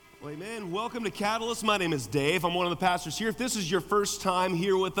Well, amen. Welcome to Catalyst. My name is Dave. I'm one of the pastors here. If this is your first time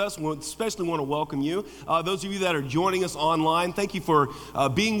here with us, we especially want to welcome you. Those of you that are joining us online, thank you for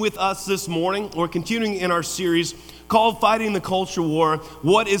being with us this morning. We're continuing in our series called Fighting the Culture War,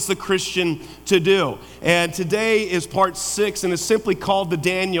 What is the Christian to Do? And today is part 6, and it's simply called the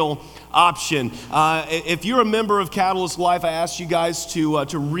Daniel option. If you're a member of Catalyst Life, I asked you guys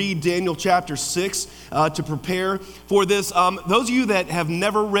to read Daniel chapter 6 to prepare for this. Those of you that have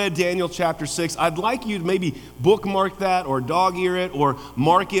never read Daniel chapter 6, I'd like you to maybe bookmark that or dog-ear it or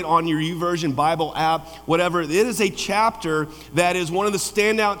mark it on your YouVersion Bible app, whatever. It is a chapter that is one of the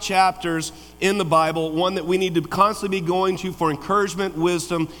standout chapters in the Bible, one that we need to constantly be going to for encouragement,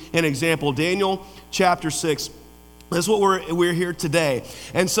 wisdom, and example. Daniel chapter 6. That's what we're here today.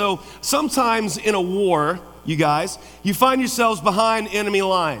 And so sometimes in a war, you guys, you find yourselves behind enemy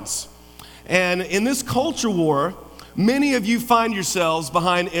lines. And in this culture war, many of you find yourselves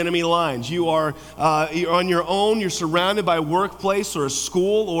behind enemy lines. You're on your own. You're surrounded by a workplace or a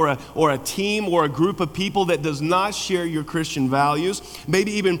school or a team or a group of people that does not share your Christian values,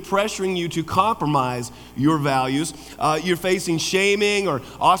 maybe even pressuring you to compromise your values. You're facing shaming or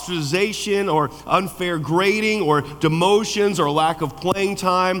ostracization or unfair grading or demotions or lack of playing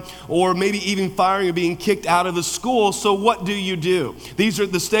time or maybe even firing or being kicked out of the school. So what do?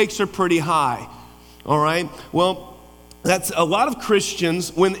 The stakes are pretty high. All right? Well, that's a lot of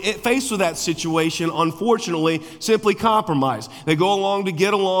Christians, when faced with that situation, unfortunately, simply compromise. They go along to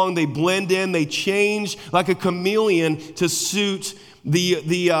get along, they blend in, they change like a chameleon to suit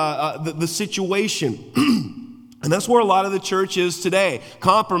the situation. And that's where a lot of the church is today.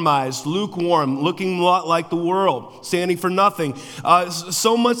 Compromised, lukewarm, looking a lot like the world, standing for nothing.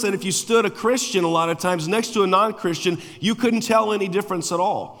 So much that if you stood a Christian a lot of times next to a non-Christian, you couldn't tell any difference at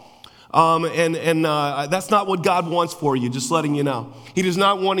all. That's not what God wants for you, just letting you know. He is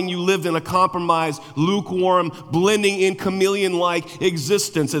not wanting you lived in a compromised, lukewarm, blending in chameleon-like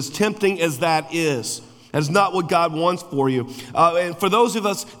existence, as tempting as that is. That's not what God wants for you. And for those of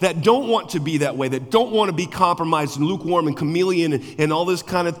us that don't want to be that way, that don't want to be compromised and lukewarm and chameleon and all this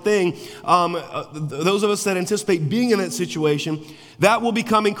kind of thing, those of us that anticipate being in that situation, that will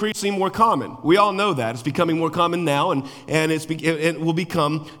become increasingly more common. We all know that. It's becoming more common now, and it will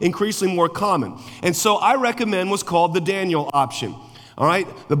become increasingly more common. And so I recommend what's called the Daniel option. All right?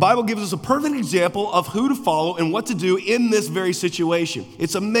 The Bible gives us a perfect example of who to follow and what to do in this very situation.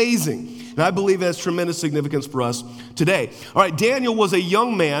 It's amazing. And I believe it has tremendous significance for us today. All right, Daniel was a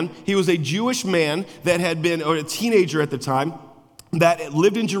young man. He was a Jewish man that had been, or a teenager at the time, that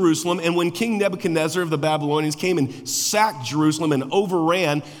lived in Jerusalem. And when King Nebuchadnezzar of the Babylonians came and sacked Jerusalem and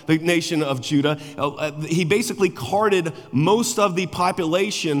overran the nation of Judah, he basically carted most of the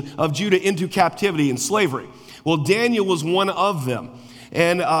population of Judah into captivity and slavery. Well, Daniel was one of them.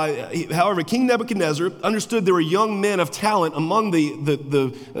 And however, King Nebuchadnezzar understood there were young men of talent among the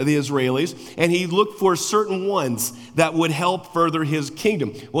Israelis, and he looked for certain ones that would help further his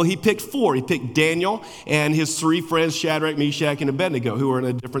kingdom. Well, he picked 4. He picked Daniel and his 3 friends, Shadrach, Meshach, and Abednego, who are in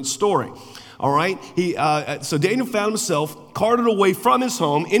a different story. All right? So Daniel found himself carted away from his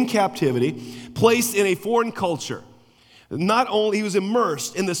home in captivity, placed in a foreign culture. Not only, he was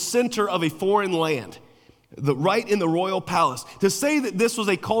immersed in the center of a foreign land, right in the royal palace. To say that this was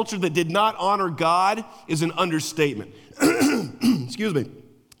a culture that did not honor God is an understatement. Excuse me.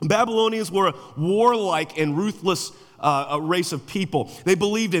 Babylonians were a warlike and ruthless race of people. They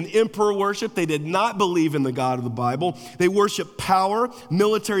believed in emperor worship. They did not believe in the God of the Bible. They worshiped power,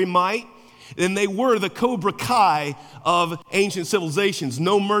 military might, and they were the Cobra Kai of ancient civilizations.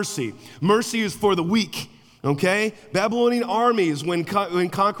 No mercy. Mercy is for the weak. Okay? Babylonian armies, when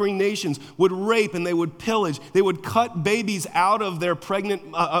conquering nations, would rape and they would pillage. They would cut babies out of their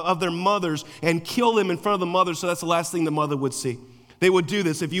their mothers and kill them in front of the mother, so that's the last thing the mother would see. They would do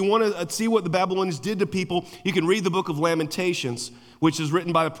this. If you want to see what the Babylonians did to people, you can read the book of Lamentations, which is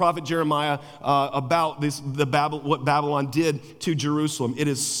written by the prophet Jeremiah about what Babylon did to Jerusalem. It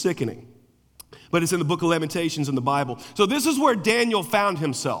is sickening. But it's in the book of Lamentations in the Bible. So this is where Daniel found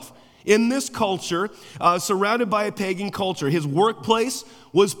himself. In this culture, surrounded by a pagan culture. His workplace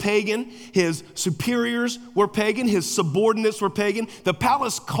was pagan. His superiors were pagan. His subordinates were pagan. The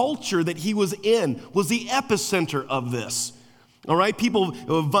palace culture that he was in was the epicenter of this. All right, people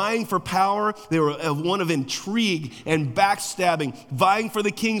were vying for power. They were one of intrigue and backstabbing, vying for the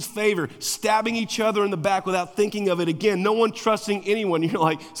king's favor, stabbing each other in the back without thinking of it again. No one trusting anyone. You're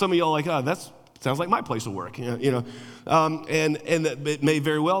like, some of y'all are like, that's sounds like my place of work, and it may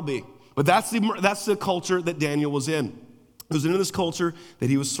very well be. But that's the culture that Daniel was in. It was in this culture that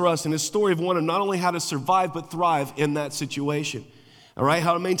he was thrust, and his story of one of not only how to survive but thrive in that situation. All right,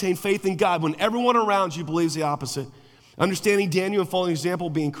 how to maintain faith in God when everyone around you believes the opposite. Understanding Daniel and following example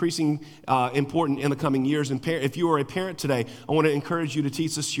will be increasing important in the coming years. And if you are a parent today, I want to encourage you to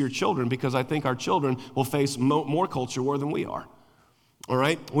teach this to your children, because I think our children will face more culture war than we are. All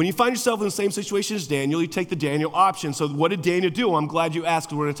right? When you find yourself in the same situation as Daniel, you take the Daniel option. So what did Daniel do? I'm glad you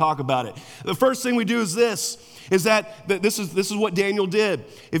asked. We're going to talk about it. The first thing we do is this is what Daniel did.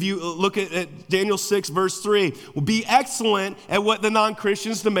 If you look at Daniel 6, verse 3, well, be excellent at what the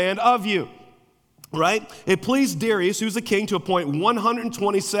non-Christians demand of you. Right? It pleased Darius, who's the king, to appoint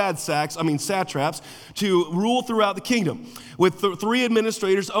 120 satraps to rule throughout the kingdom, with three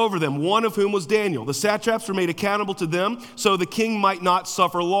administrators over them, one of whom was Daniel. The satraps were made accountable to them, so the king might not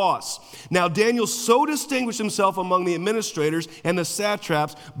suffer loss. Now Daniel so distinguished himself among the administrators and the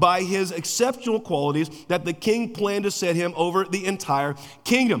satraps by his exceptional qualities that the king planned to set him over the entire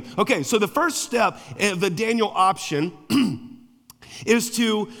kingdom. Okay, so the first step of the Daniel option is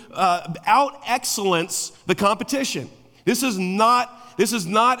to out-excellence the competition. This is not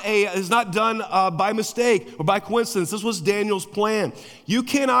done by mistake or by coincidence. This was Daniel's plan. You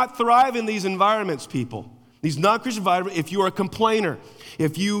cannot thrive in these environments, people. These non-Christian environments, if you are a complainer,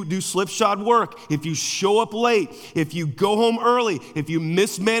 if you do slipshod work, if you show up late, if you go home early, if you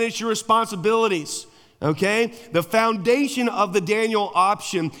mismanage your responsibilities. Okay? The foundation of the Daniel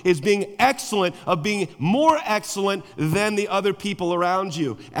option is being excellent, of being more excellent than the other people around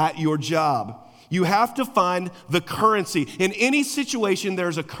you at your job. You have to find the currency. In any situation,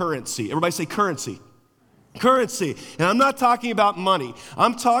 there's a currency. Everybody say currency. Currency. And I'm not talking about money.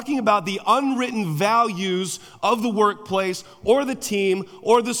 I'm talking about the unwritten values of the workplace or the team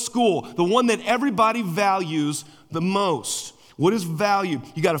or the school, the one that everybody values the most. What is value?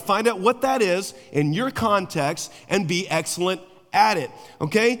 You got to find out what that is in your context and be excellent at it,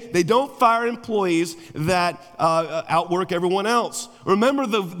 okay? They don't fire employees that outwork everyone else. Remember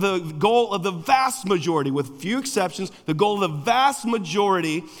the goal of the vast majority, with few exceptions, the goal of the vast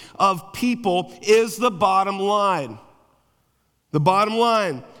majority of people is the bottom line. The bottom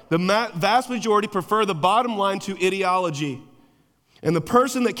line. The vast majority prefer the bottom line to ideology. And the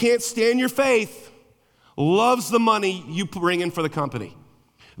person that can't stand your faith loves the money you bring in for the company.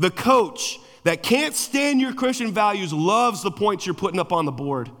 The coach that can't stand your Christian values loves the points you're putting up on the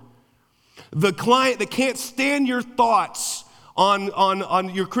board. The client that can't stand your thoughts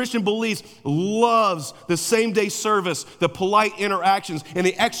on your Christian beliefs loves the same-day service, the polite interactions, and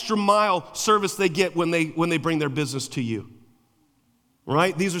the extra mile service they get when they bring their business to you.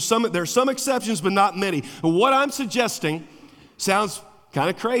 Right? There are some exceptions, but not many. And what I'm suggesting sounds kind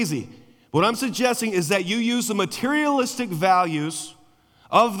of crazy. What I'm suggesting is that you use the materialistic values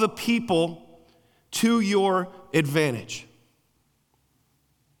of the people to your advantage.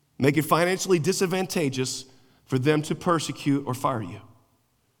 Make it financially disadvantageous for them to persecute or fire you.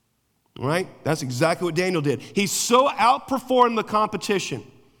 All right? That's exactly what Daniel did. He so outperformed the competition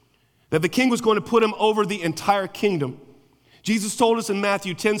that the king was going to put him over the entire kingdom. Jesus told us in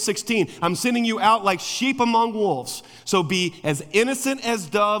Matthew 10:16, I'm sending you out like sheep among wolves. So be as innocent as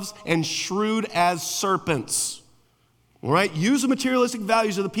doves and shrewd as serpents. All right? Use the materialistic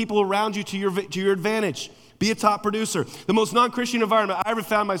values of the people around you to your advantage. Be a top producer. The most non-Christian environment I ever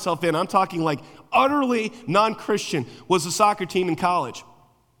found myself in, I'm talking like utterly non-Christian, was the soccer team in college.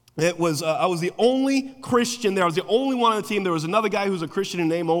 I was the only Christian there. I was the only one on the team. There was another guy who was a Christian in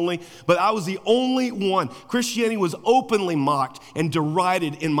name only, but I was the only one. Christianity was openly mocked and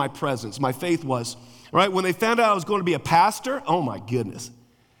derided in my presence. My faith was. Right? When they found out I was going to be a pastor, oh my goodness.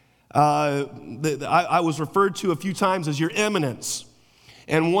 I was referred to a few times as your eminence.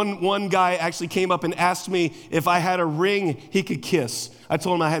 And one guy actually came up and asked me if I had a ring he could kiss. I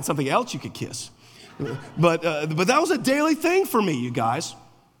told him I had something else you could kiss. But that was a daily thing for me, you guys.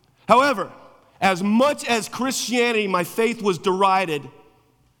 However, as much as Christianity, my faith was derided,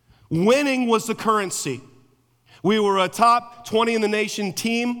 winning was the currency. We were a top 20 in the nation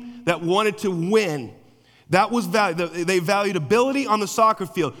team that wanted to win. That was value. They valued ability on the soccer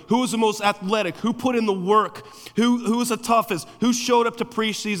field. Who was the most athletic? Who put in the work? Who was the toughest? Who showed up to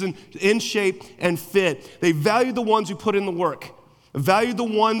preseason in shape and fit? They valued the ones who put in the work. Valued the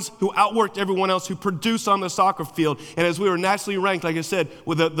ones who outworked everyone else, who produced on the soccer field. And as we were nationally ranked, like I said,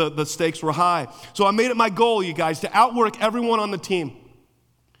 the stakes were high. So I made it my goal, you guys, to outwork everyone on the team.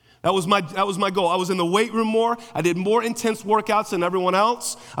 That was my goal. I was in the weight room more. I did more intense workouts than everyone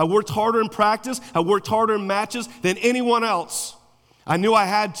else. I worked harder in practice. I worked harder in matches than anyone else. I knew I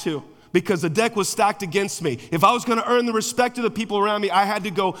had to, because the deck was stacked against me. If I was going to earn the respect of the people around me, I had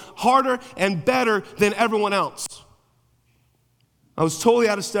to go harder and better than everyone else. I was totally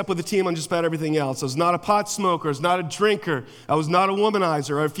out of step with the team on just about everything else. I was not a pot smoker. I was not a drinker. I was not a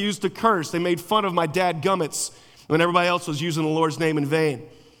womanizer. I refused to curse. They made fun of my dad gummits when everybody else was using the Lord's name in vain.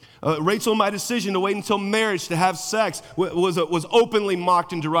 Rachel, my decision to wait until marriage to have sex was openly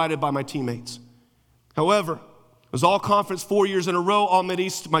mocked and derided by my teammates. However, I was all conference 4 years in a row, all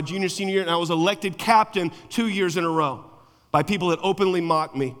Mid-East my junior, senior year, and I was elected captain 2 years in a row by people that openly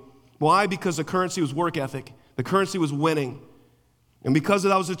mocked me. Why? Because the currency was work ethic. The currency was winning. And because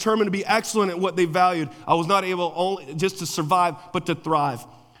I was determined to be excellent at what they valued, I was not able only just to survive, but to thrive.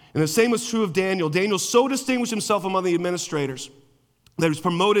 And the same was true of Daniel. Daniel so distinguished himself among the administrators that he was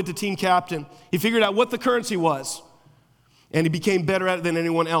promoted to team captain. He figured out what the currency was, and he became better at it than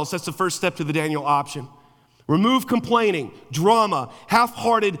anyone else. That's the first step to the Daniel option. Remove complaining, drama,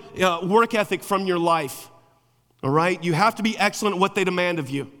 half-hearted work ethic from your life. All right? You have to be excellent at what they demand of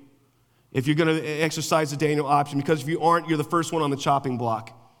you if you're going to exercise the Daniel option, because if you aren't, you're the first one on the chopping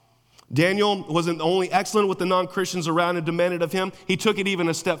block. Daniel wasn't only excellent with the non-Christians around and demanded of him, he took it even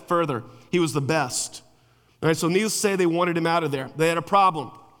a step further. He was the best. All right, so needless to say, they wanted him out of there. They had a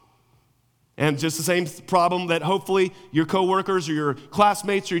problem. And just the same problem that hopefully your coworkers or your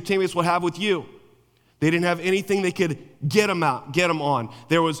classmates or your teammates will have with you. They didn't have anything they could get him out, get him on.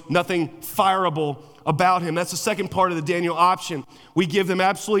 There was nothing fireable about him. That's the second part of the Daniel option. We give them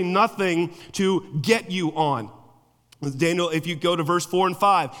absolutely nothing to get you on. Daniel, if you go to verse 4 and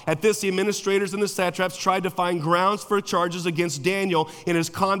 5, at this the administrators and the satraps tried to find grounds for charges against Daniel in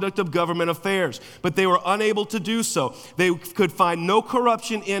his conduct of government affairs, but they were unable to do so. They could find no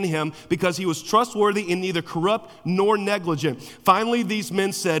corruption in him because he was trustworthy and neither corrupt nor negligent. Finally, these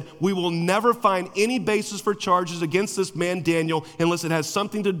men said, we will never find any basis for charges against this man Daniel unless it has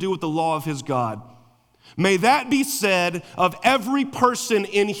something to do with the law of his God. May that be said of every person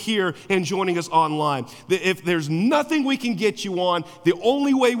in here and joining us online. That if there's nothing we can get you on, the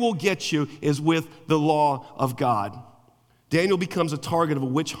only way we'll get you is with the law of God. Daniel becomes a target of a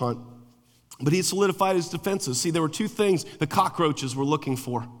witch hunt, but he solidified his defenses. See, there were two things the cockroaches were looking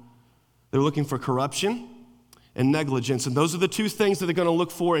for. They were looking for corruption and negligence, and those are the two things that they're going to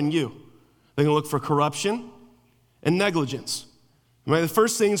look for in you. They're going to look for corruption and negligence. Right? The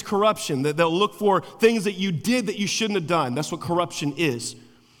first thing is corruption, that they'll look for things that you did that you shouldn't have done. That's what corruption is.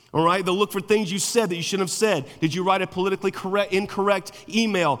 All right? They'll look for things you said that you shouldn't have said. Did you write a politically incorrect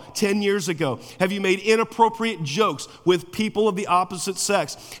email 10 years ago? Have you made inappropriate jokes with people of the opposite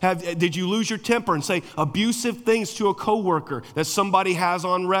sex? Did you lose your temper and say abusive things to a coworker that somebody has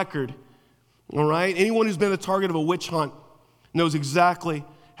on record? All right? Anyone who's been the target of a witch hunt knows exactly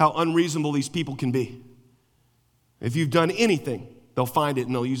how unreasonable these people can be. If you've done anything, they'll find it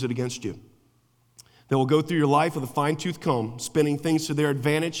and they'll use it against you. They will go through your life with a fine-tooth comb, spinning things to their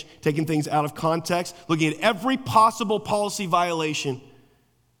advantage, taking things out of context, looking at every possible policy violation,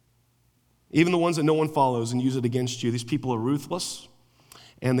 even the ones that no one follows, and use it against you. These people are ruthless,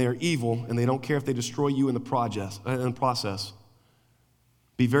 and they are evil, and they don't care if they destroy you in the process.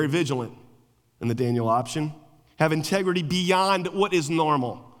 Be very vigilant in the Daniel option. Have integrity beyond what is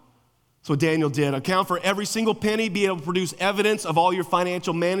normal. That's what Daniel did. Account for every single penny, be able to produce evidence of all your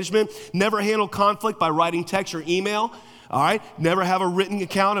financial management. Never handle conflict by writing text or email. All right? Never have a written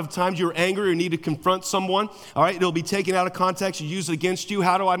account of times you were angry or need to confront someone. All right? It'll be taken out of context. You use it against you.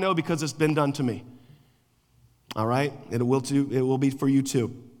 How do I know? Because it's been done to me. All right? It will be for you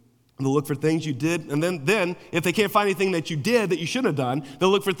too. They'll look for things you did, and then if they can't find anything that you did that you shouldn't have done, they'll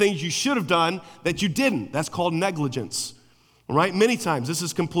look for things you should have done that you didn't. That's called negligence. Right? Many times, this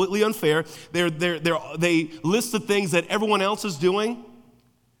is completely unfair. They list the things that everyone else is doing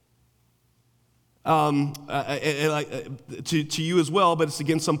to you as well, but it's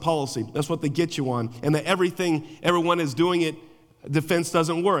against some policy. That's what they get you on. And that everyone is doing it, defense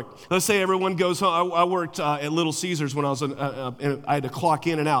doesn't work. Let's say everyone goes home. I worked at Little Caesars when I was I had to clock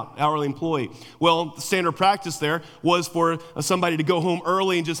in and out, hourly employee. Well, the standard practice there was for somebody to go home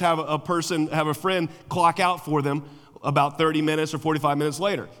early and just have a friend clock out for them about 30 minutes or 45 minutes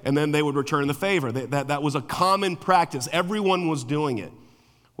later, and then they would return the favor. That was a common practice. Everyone was doing it.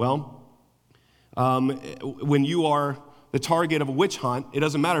 Well, when you are the target of a witch hunt, it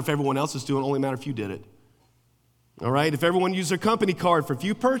doesn't matter if everyone else is doing it, only matter if you did it. All right? If everyone used their company card for a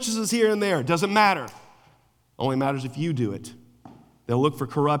few purchases here and there, it doesn't matter. Only matters if you do it. They'll look for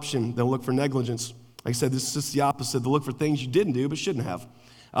corruption. They'll look for negligence. Like I said, this is just the opposite. They'll look for things you didn't do but shouldn't have.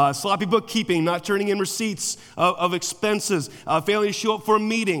 Sloppy bookkeeping, not turning in receipts of expenses, failing to show up for a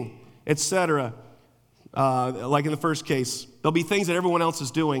meeting, etc. Like in the first case, there'll be things that everyone else is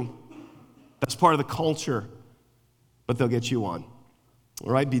doing. That's part of the culture, but they'll get you on.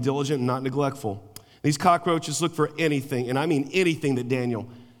 All right, be diligent and not neglectful. These cockroaches look for anything, and I mean anything that Daniel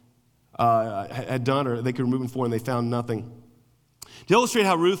had done or they could remove him for, and they found nothing. To illustrate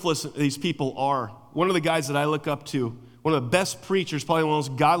how ruthless these people are, one of the guys that I look up to, one of the best preachers, probably one of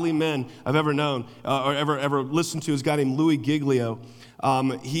the most godly men I've ever known or ever listened to, is a guy named Louis Giglio.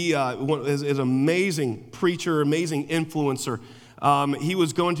 He is an amazing preacher, amazing influencer. He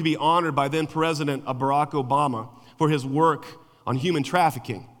was going to be honored by then President Barack Obama for his work on human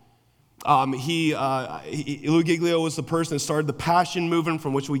trafficking. Louis Giglio was the person that started the Passion Movement,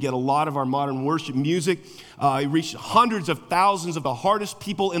 from which we get a lot of our modern worship music. He reached hundreds of thousands of the hardest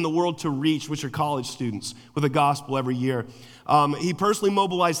people in the world to reach, which are college students, with the gospel every year. He personally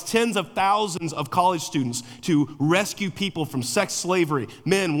mobilized tens of thousands of college students to rescue people from sex slavery,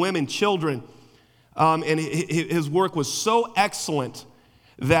 men, women, children. And his work was so excellent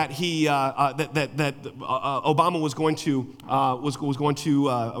that Obama was going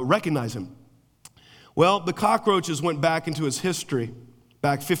to recognize him. Well, the cockroaches went back into his history,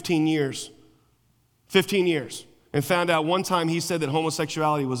 back 15 years, and found out one time he said that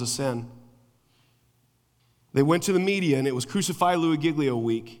homosexuality was a sin. They went to the media, and it was Crucify Louis Giglio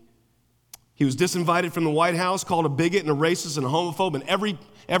week. He was disinvited from the White House, called a bigot and a racist and a homophobe, and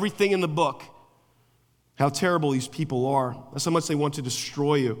everything in the book. How terrible these people are. That's how much they want to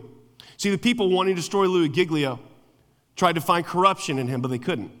destroy you. See, the people wanting to destroy Louis Giglio tried to find corruption in him, but they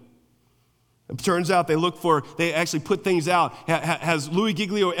couldn't. It turns out they actually put things out. Has Louis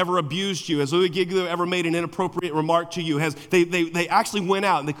Giglio ever abused you? Has Louis Giglio ever made an inappropriate remark to you? They actually went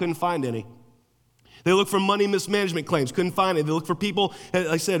out and they couldn't find any. They looked for money mismanagement claims, couldn't find any. They looked for people, like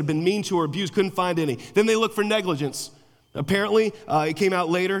I said, have been mean to or abused, couldn't find any. Then they looked for negligence. Apparently, it came out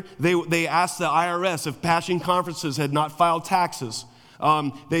later, they asked the IRS if Passion Conferences had not filed taxes.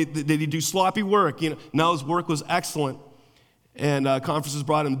 Did he do sloppy work? No, his work was excellent. And conferences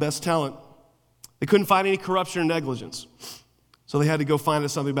brought in best talent. They couldn't find any corruption or negligence. So they had to go find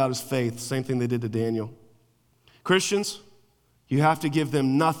out something about his faith. Same thing they did to Daniel. Christians, you have to give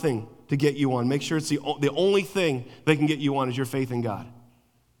them nothing to get you on. Make sure it's the only thing they can get you on is your faith in God.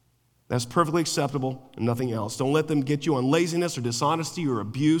 That's perfectly acceptable and nothing else. Don't let them get you on laziness or dishonesty or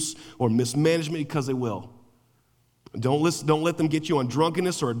abuse or mismanagement, because they will. Don't let them get you on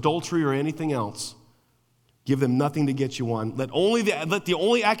drunkenness or adultery or anything else. Give them nothing to get you on. Let the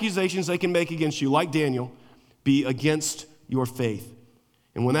only accusations they can make against you, like Daniel, be against your faith.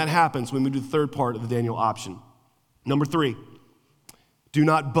 And when that happens, we move to the third part of the Daniel option. Number 3, do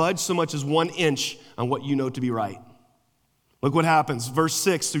not budge so much as 1 inch on what you know to be right. Look what happens, verse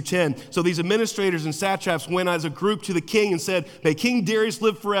 6 through 10. So these administrators and satraps went as a group to the king and said, "May King Darius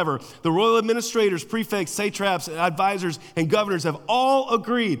live forever. The royal administrators, prefects, satraps, advisors, and governors have all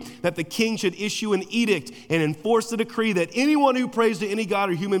agreed that the king should issue an edict and enforce the decree that anyone who prays to any god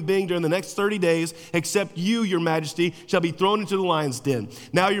or human being during the next 30 days, except you, your majesty, shall be thrown into the lion's den.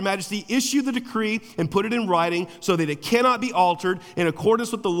 Now, your majesty, issue the decree and put it in writing so that it cannot be altered in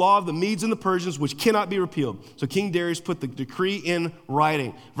accordance with the law of the Medes and the Persians, which cannot be repealed." So King Darius put the decree in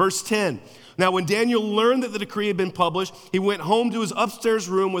writing. Verse 10. Now, when Daniel learned that the decree had been published, he went home to his upstairs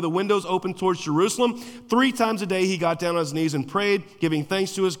room where the windows opened towards Jerusalem. 3 times a day he got down on his knees and prayed, giving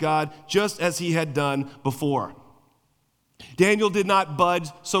thanks to his God, just as he had done before. Daniel did not budge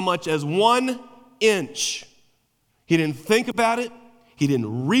so much as 1 inch. He didn't think about it. He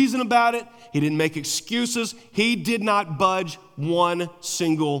didn't reason about it. He didn't make excuses. He did not budge 1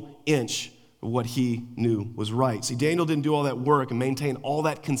 single inch of what he knew was right. See, Daniel didn't do all that work and maintain all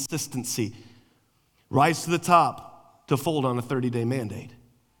that consistency. Rise to the top to fold on a 30-day mandate.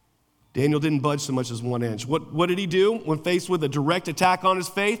 Daniel didn't budge so much as 1 inch. What did he do when faced with a direct attack on his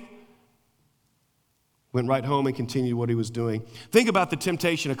faith? Went right home and continued what he was doing. Think about the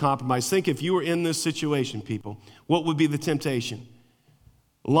temptation of compromise. Think if you were in this situation, people, what would be the temptation?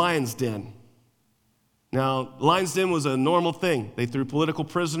 Lion's den. Now, lion's den was a normal thing. They threw political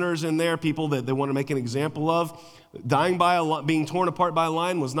prisoners in there, people that they want to make an example of. Being torn apart by a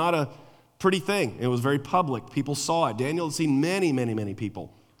lion was not a pretty thing. It was very public. People saw it. Daniel had seen many, many, many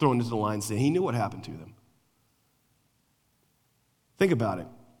people thrown into the lion's den. He knew what happened to them. Think about it.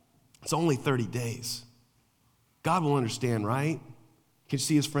 It's only 30 days. God will understand, right? Can you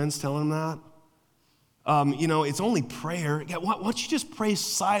see his friends telling him that? It's only prayer. Why don't you just pray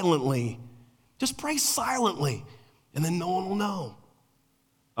silently? Just pray silently, and then no one will know.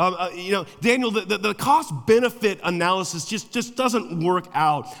 Daniel, the cost-benefit analysis just doesn't work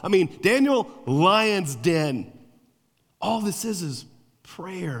out. I mean, Daniel, lion's den. All this is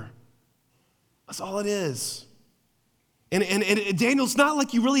prayer. That's all it is. And Daniel's not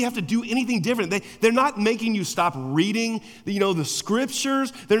like you really have to do anything different. They're not making you stop reading, the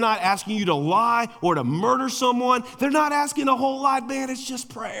scriptures. They're not asking you to lie or to murder someone. They're not asking a whole lot, man. It's just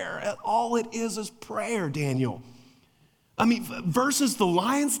prayer. All it is prayer, Daniel. I mean, versus the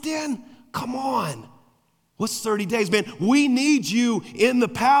lion's den? Come on. What's 30 days, man? We need you in the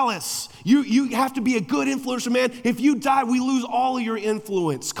palace. You have to be a good influencer, man. If you die, we lose all of your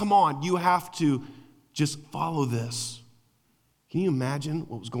influence. Come on, you have to just follow this. Can you imagine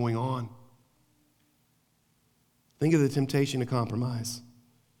what was going on? Think of the temptation to compromise.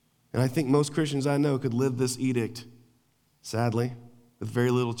 And I think most Christians I know could live this edict, sadly, with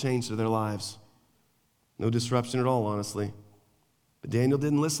very little change to their lives. No disruption at all, honestly. But Daniel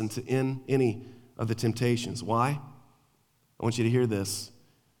didn't listen to any of the temptations. Why? I want you to hear this.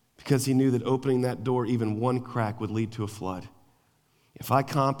 Because he knew that opening that door, even one crack, would lead to a flood. If I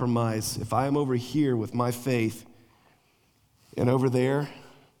compromise, if I am over here with my faith, and over there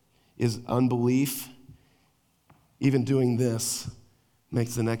is unbelief, even doing this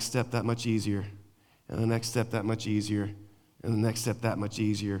makes the next step that much easier, and the next step that much easier, and the next step that much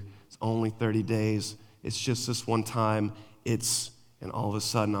easier. It's only 30 days. It's just this one time. And all of a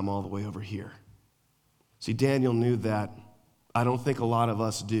sudden, I'm all the way over here. See, Daniel knew that. I don't think a lot of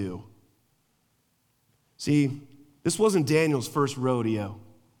us do. See, this wasn't Daniel's first rodeo.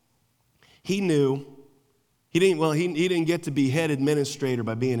 He knew he didn't get to be head administrator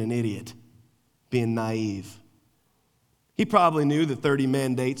by being an idiot, being naive. He probably knew that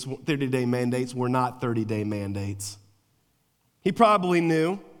 30-day mandates were not 30-day mandates. He probably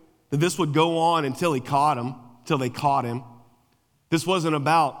knew that this would go on until they caught him. This wasn't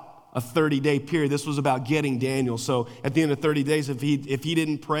about a 30-day period. This was about getting Daniel. So at the end of 30 days, if he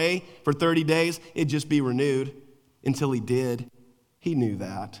didn't pray for 30 days, it'd just be renewed until he did. He knew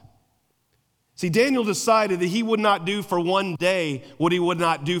that. See, Daniel decided that he would not do for one day what he would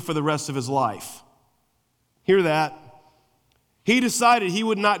not do for the rest of his life. Hear that? He decided he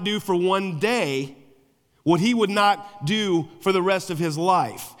would not do for one day what he would not do for the rest of his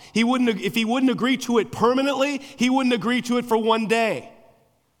life. If he wouldn't agree to it permanently, he wouldn't agree to it for one day.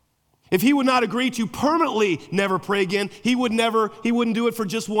 If he would not agree to permanently never pray again, he wouldn't do it for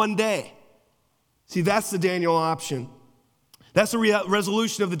just one day. See, that's the Daniel option. That's the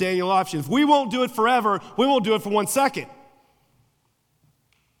resolution of the Daniel option. If we won't do it forever, we won't do it for 1 second.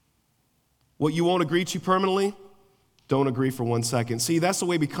 What you won't agree to permanently, don't agree for 1 second. See, that's the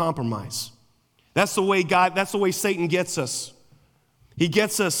way we compromise. That's the way Satan gets us. He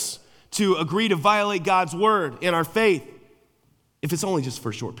gets us to agree to violate God's word in our faith, if it's only just for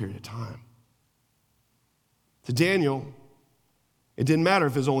a short period of time. To Daniel, it didn't matter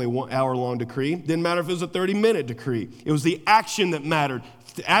if it was only a 1 hour-long decree. It didn't matter if it was a 30-minute decree. It was the action that mattered.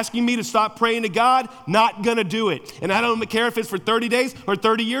 Asking me to stop praying to God, not going to do it. And I don't care if it's for 30 days or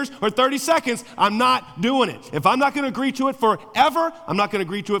 30 years or 30 seconds, I'm not doing it. If I'm not going to agree to it forever, I'm not going to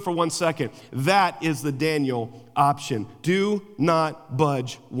agree to it for 1 second. That is the Daniel option. Do not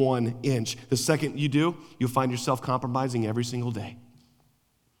budge 1 inch. The second you do, you'll find yourself compromising every single day.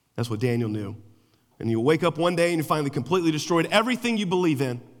 That's what Daniel knew. And you'll wake up one day and you finally completely destroyed everything you believe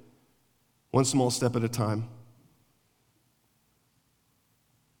in, one small step at a time.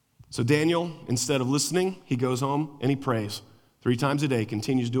 So Daniel, instead of listening, he goes home and he prays 3 times a day,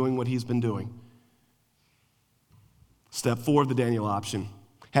 continues doing what he's been doing. Step 4 of the Daniel option.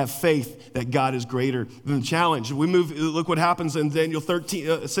 Have faith that God is greater than the challenge. Look what happens in Daniel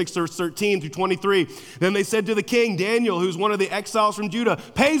 6 verse 13 through 23. Then they said to the king, Daniel, who's one of the exiles from Judah,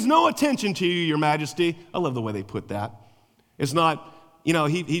 pays no attention to you, your majesty. I love the way they put that. It's not,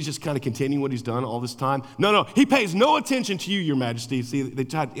 he's just kind of continuing what he's done all this time. No, he pays no attention to you, your majesty. See,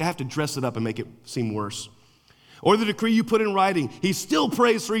 you have to dress it up and make it seem worse. Or the decree you put in writing. He still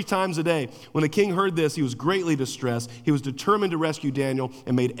prays 3 times a day. When the king heard this, he was greatly distressed. He was determined to rescue Daniel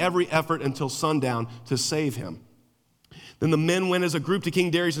and made every effort until sundown to save him. Then the men went as a group to King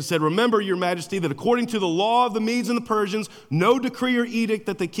Darius and said, remember, your majesty, that according to the law of the Medes and the Persians, no decree or edict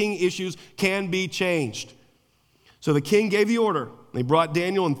that the king issues can be changed. So the king gave the order. They brought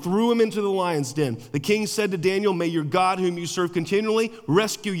Daniel and threw him into the lion's den. The king said to Daniel, may your God, whom you serve continually,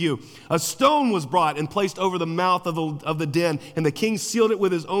 rescue you. A stone was brought and placed over the mouth of the den, and the king sealed it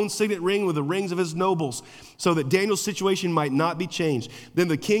with his own signet ring with the rings of his nobles, so that Daniel's situation might not be changed. Then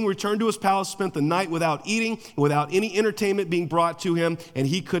the king returned to his palace, spent the night without eating, without any entertainment being brought to him, and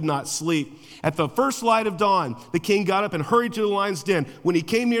he could not sleep. At the first light of dawn, the king got up and hurried to the lion's den. When he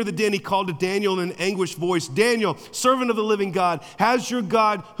came near the den, he called to Daniel in an anguished voice, Daniel, servant of the living God, has your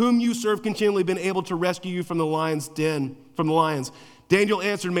God, whom you serve continually, been able to rescue you from the lion's den, from the lions? Daniel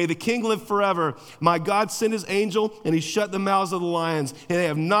answered, may the king live forever. My God sent his angel, and he shut the mouths of the lions, and they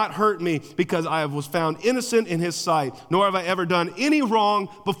have not hurt me, because I was found innocent in his sight, nor have I ever done any wrong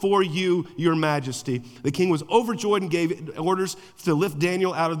before you, your majesty. The king was overjoyed and gave orders to lift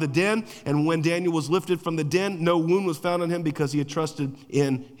Daniel out of the den, and when Daniel was lifted from the den, no wound was found on him, because he had trusted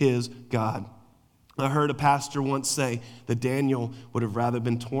in his God. I heard a pastor once say that Daniel would have rather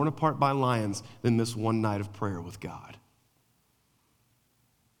been torn apart by lions than miss one night of prayer with God.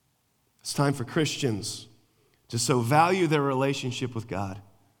 It's time for Christians to so value their relationship with God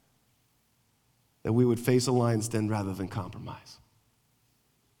that we would face a lion's den rather than compromise.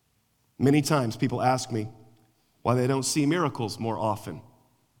 Many times people ask me why they don't see miracles more often.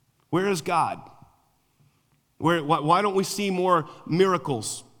 Where is God? Why don't we see more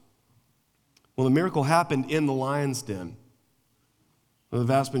miracles? Well, the miracle happened in the lion's den. Well, the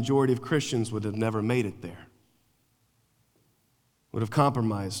vast majority of Christians would have never made it there, would have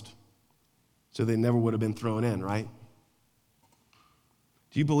compromised, so they never would have been thrown in, right?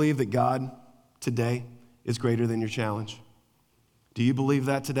 Do you believe that God today is greater than your challenge? Do you believe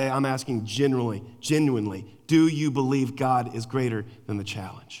that today? I'm asking genuinely, do you believe God is greater than the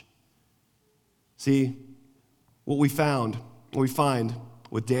challenge? See, what we find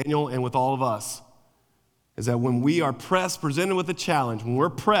with Daniel and with all of us is that when we are presented with a challenge, when we're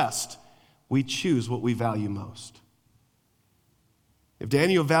pressed, we choose what we value most. If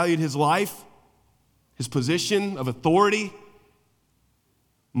Daniel valued his life, his position of authority,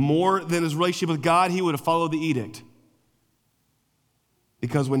 more than his relationship with God, he would have followed the edict.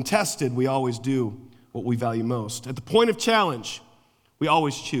 Because when tested, we always do what we value most. At the point of challenge, we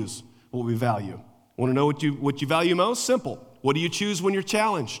always choose what we value. Want to know what you value most? Simple. What do you choose when you're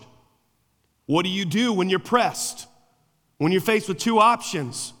challenged? What do you do when you're pressed? When you're faced with two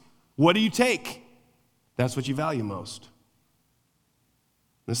options, what do you take? That's what you value most.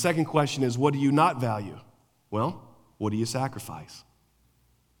 The second question is, what do you not value? Well, what do you sacrifice?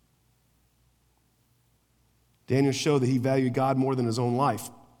 Daniel showed that he valued God more than his own life,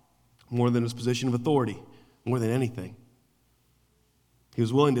 more than his position of authority, more than anything. He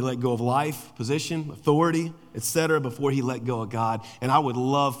was willing to let go of life, position, authority, etc., before he let go of God. And I would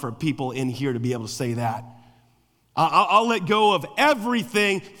love for people in here to be able to say that. I'll let go of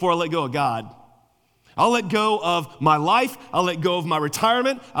everything before I let go of God. I'll let go of my life. I'll let go of my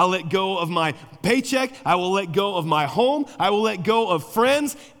retirement. I'll let go of my paycheck. I will let go of my home. I will let go of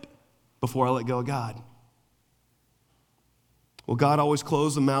friends before I let go of God. Will God always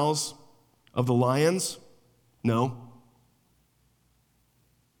close the mouths of the lions? No.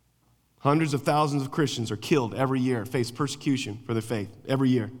 Hundreds of thousands of Christians are killed every year, face persecution for their faith every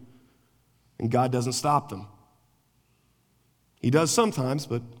year. And God doesn't stop them. He does sometimes,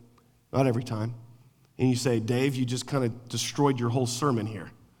 but not every time. And you say, Dave, you just kind of destroyed your whole sermon here.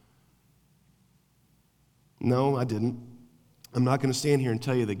 No, I didn't. I'm not going to stand here and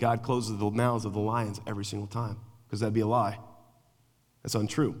tell you that God closes the mouths of the lions every single time, because that'd be a lie. That's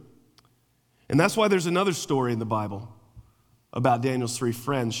untrue. And that's why there's another story in the Bible about Daniel's three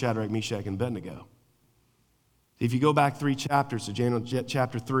friends, Shadrach, Meshach, and Abednego. If you go back 3 chapters to Daniel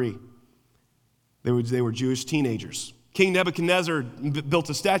chapter 3, they were Jewish teenagers. King Nebuchadnezzar built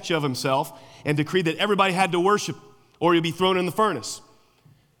a statue of himself and decreed that everybody had to worship or he'd be thrown in the furnace.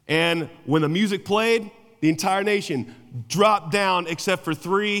 And when the music played, the entire nation dropped down except for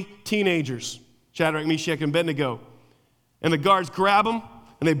 3 teenagers, Shadrach, Meshach, and Abednego. And the guards grab them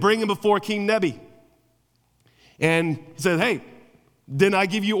and they bring him before King Nebi. And he said, hey, didn't I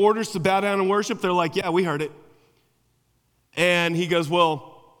give you orders to bow down and worship? They're like, yeah, we heard it. And he goes, well,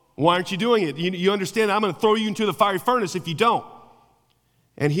 why aren't you doing it? You understand I'm going to throw you into the fiery furnace if you don't.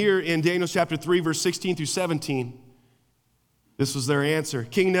 And here in Daniel chapter 3, verse 16 through 17, this was their answer.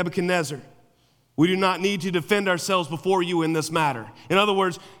 King Nebuchadnezzar, we do not need to defend ourselves before you in this matter. In other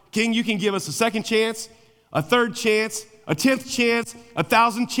words, King, you can give us a second chance, a third chance, a 10th chance,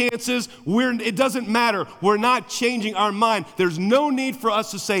 1,000 chances. It doesn't matter. We're not changing our mind. There's no need for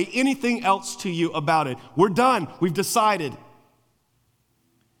us to say anything else to you about it. We're done. We've decided.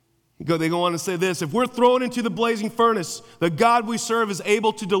 They go on to say this, if we're thrown into the blazing furnace, the God we serve is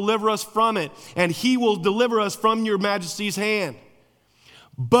able to deliver us from it, and he will deliver us from your majesty's hand.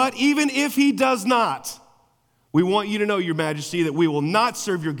 But even if he does not, we want you to know, your majesty, that we will not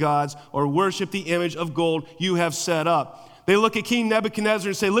serve your gods or worship the image of gold you have set up. They look at King Nebuchadnezzar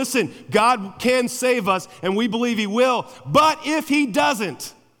and say, listen, God can save us, and we believe he will. But if he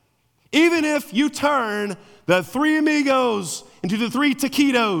doesn't, even if you turn the 3 amigos into the 3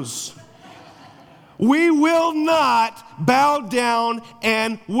 taquitos, we will not bow down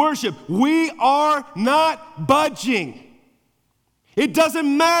and worship. We are not budging. It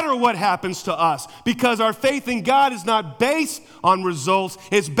doesn't matter what happens to us because our faith in God is not based on results.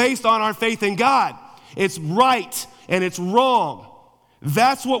 It's based on our faith in God. It's right and it's wrong.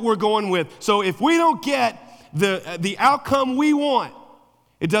 That's what we're going with. So if we don't get the outcome we want,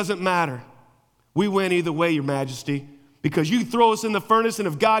 it doesn't matter. We win either way, Your Majesty, because you throw us in the furnace, and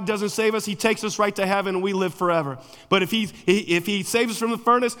if God doesn't save us, he takes us right to heaven and we live forever. But if he saves us from the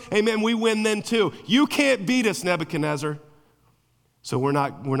furnace, amen, we win then too. You can't beat us, Nebuchadnezzar. So we're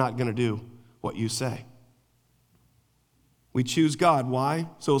not going to do what you say. We choose God. Why?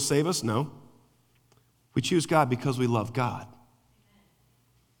 So he'll save us? No. We choose God because we love God.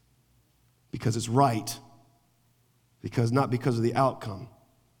 Because it's right. Not because of the outcome.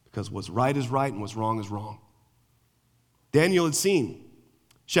 Because what's right is right and what's wrong is wrong. Daniel had seen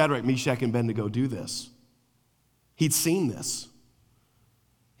Shadrach, Meshach, and Abednego do this. He'd seen this.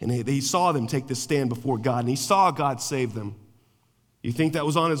 And he saw them take this stand before God, and he saw God save them. You think that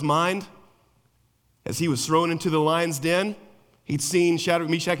was on his mind? As he was thrown into the lion's den, he'd seen Shadrach,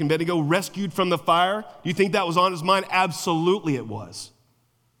 Meshach, and Abednego rescued from the fire. Do you think that was on his mind? Absolutely it was.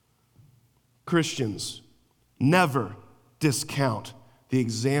 Christians, never discount the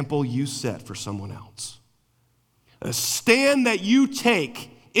example you set for someone else. A stand that you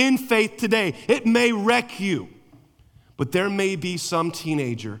take in faith today, it may wreck you, but there may be some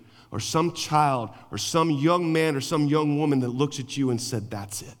teenager or some child or some young man or some young woman that looks at you and said,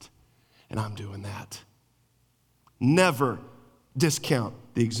 that's it, and I'm doing that. Never discount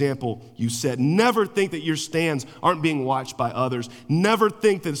the example you set. Never think that your stands aren't being watched by others. Never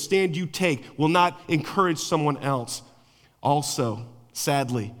think that the stand you take will not encourage someone else. Also,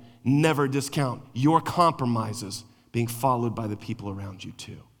 sadly, never discount your compromises being followed by the people around you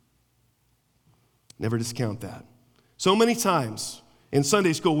too. Never discount that. So many times in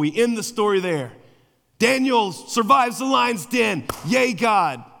Sunday school, we end the story there. Daniel survives the lion's den. Yay,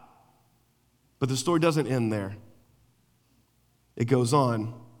 God. But the story doesn't end there. It goes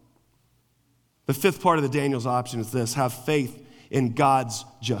on. The fifth part of the Daniel's option is this: have faith in God's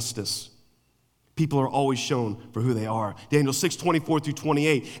justice. People are always shown for who they are. Daniel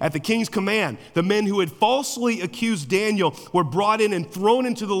 6:24-28. At the king's command, the men who had falsely accused Daniel were brought in and thrown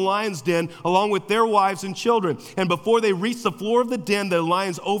into the lion's den along with their wives and children. And before they reached the floor of the den, the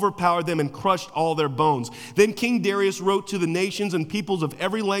lions overpowered them and crushed all their bones. Then King Darius wrote to the nations and peoples of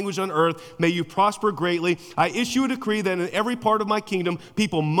every language on earth, may you prosper greatly. I issue a decree that in every part of my kingdom,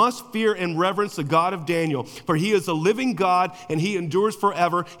 people must fear and reverence the God of Daniel. For he is a living God and he endures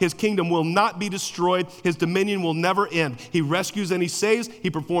forever. His kingdom will not be destroyed. His dominion will never end. He rescues and he saves. He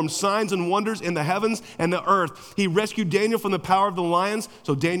performs signs and wonders in the heavens and the earth. He rescued Daniel from the power of the lions.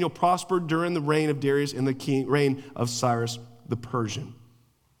 So Daniel prospered during the reign of Darius and the reign of Cyrus the Persian.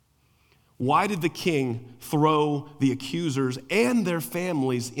 Why did the king throw the accusers and their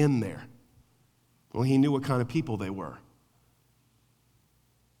families in there? Well, he knew what kind of people they were.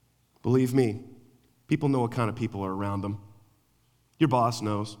 Believe me, people know what kind of people are around them. Your boss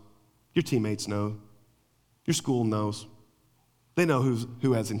knows. Your teammates know. Your school knows. They know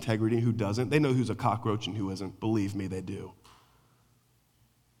who has integrity and who doesn't. They know who's a cockroach and who isn't. Believe me, they do.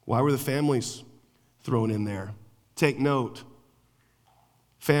 Why were the families thrown in there? Take note.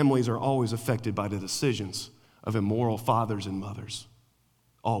 Families are always affected by the decisions of immoral fathers and mothers.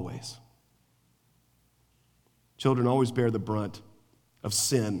 Always. Children always bear the brunt of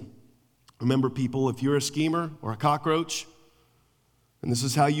sin. Remember, people, if you're a schemer or a cockroach, and this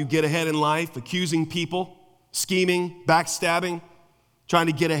is how you get ahead in life, accusing people, scheming, backstabbing, trying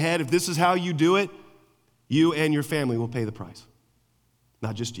to get ahead. If this is how you do it, you and your family will pay the price.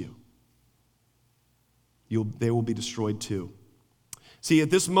 Not just you. They will be destroyed too. See, at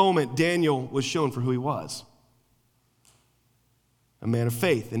this moment, Daniel was shown for who he was. A man of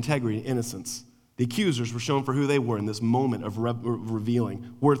faith, integrity, innocence. The accusers were shown for who they were in this moment of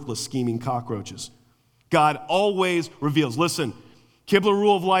revealing worthless, scheming cockroaches. God always reveals. Listen, Kibler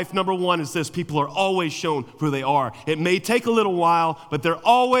rule of life number one is this: people are always shown for who they are. It may take a little while, but they're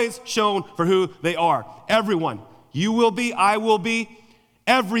always shown for who they are. Everyone. You will be, I will be,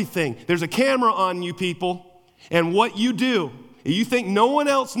 everything. There's a camera on you, people, and what you do, you think no one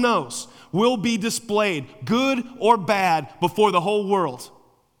else knows, will be displayed, good or bad, before the whole world.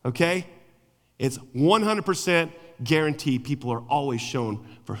 Okay? It's 100% guaranteed. People are always shown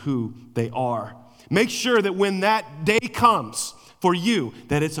for who they are. Make sure that when that day comes for you,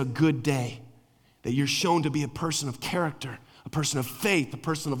 that it's a good day, that you're shown to be a person of character, a person of faith, a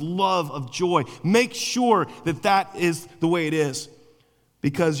person of love, of joy. Make sure that that is the way it is.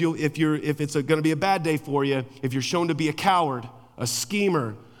 Because if it's going to be a bad day for you, if you're shown to be a coward, a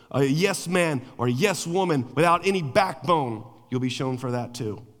schemer, a yes man, or a yes woman without any backbone, you'll be shown for that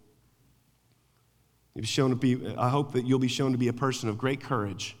too. I hope that you'll be shown to be a person of great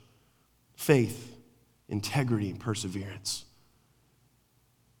courage, faith, integrity, and perseverance.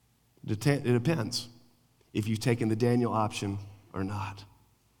 It depends if you've taken the Daniel option or not.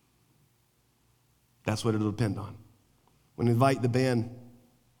 That's what it'll depend on. I'm going to invite the band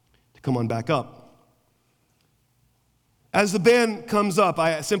to come on back up. As the band comes up,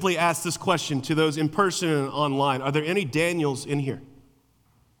 I simply ask this question to those in person and online. Are there any Daniels in here?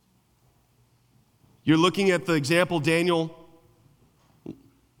 You're looking at the example Daniel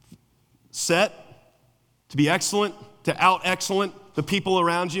set to be excellent, to out-excellent the people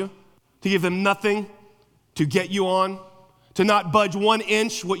around you, to give them nothing to get you on, to not budge 1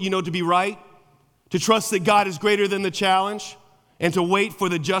 inch what you know to be right, to trust that God is greater than the challenge, and to wait for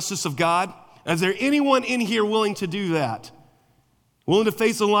the justice of God. Is there anyone in here willing to do that? Willing to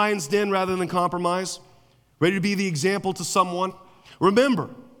face the lion's den rather than compromise? Ready to be the example to someone? Remember,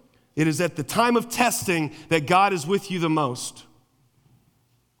 it is at the time of testing that God is with you the most.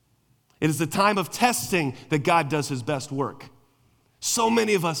 It is the time of testing that God does his best work. So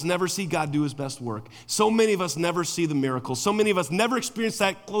many of us never see God do his best work. So many of us never see the miracles. So many of us never experience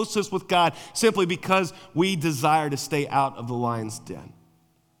that closeness with God simply because we desire to stay out of the lion's den.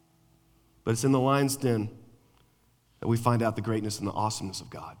 But it's in the lion's den that we find out the greatness and the awesomeness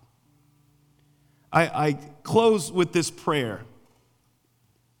of God. I close with this prayer.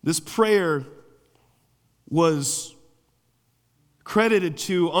 This prayer was credited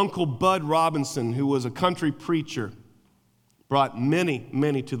to Uncle Bud Robinson, who was a country preacher, brought many,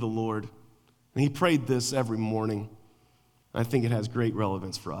 many to the Lord. And he prayed this every morning. I think it has great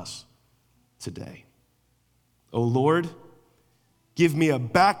relevance for us today. Oh Lord, give me a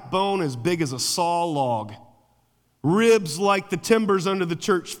backbone as big as a saw log, ribs like the timbers under the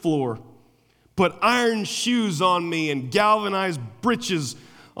church floor. Put iron shoes on me and galvanized breeches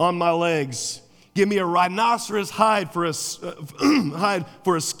on my legs. Give me a rhinoceros hide for a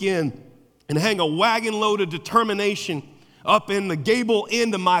skin, and hang a wagon load of determination up in the gable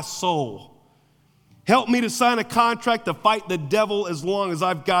end of my soul. Help me to sign a contract to fight the devil as long as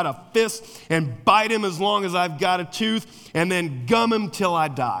I've got a fist, and bite him as long as I've got a tooth, and then gum him till I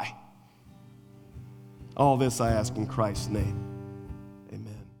die. All this I ask in Christ's name.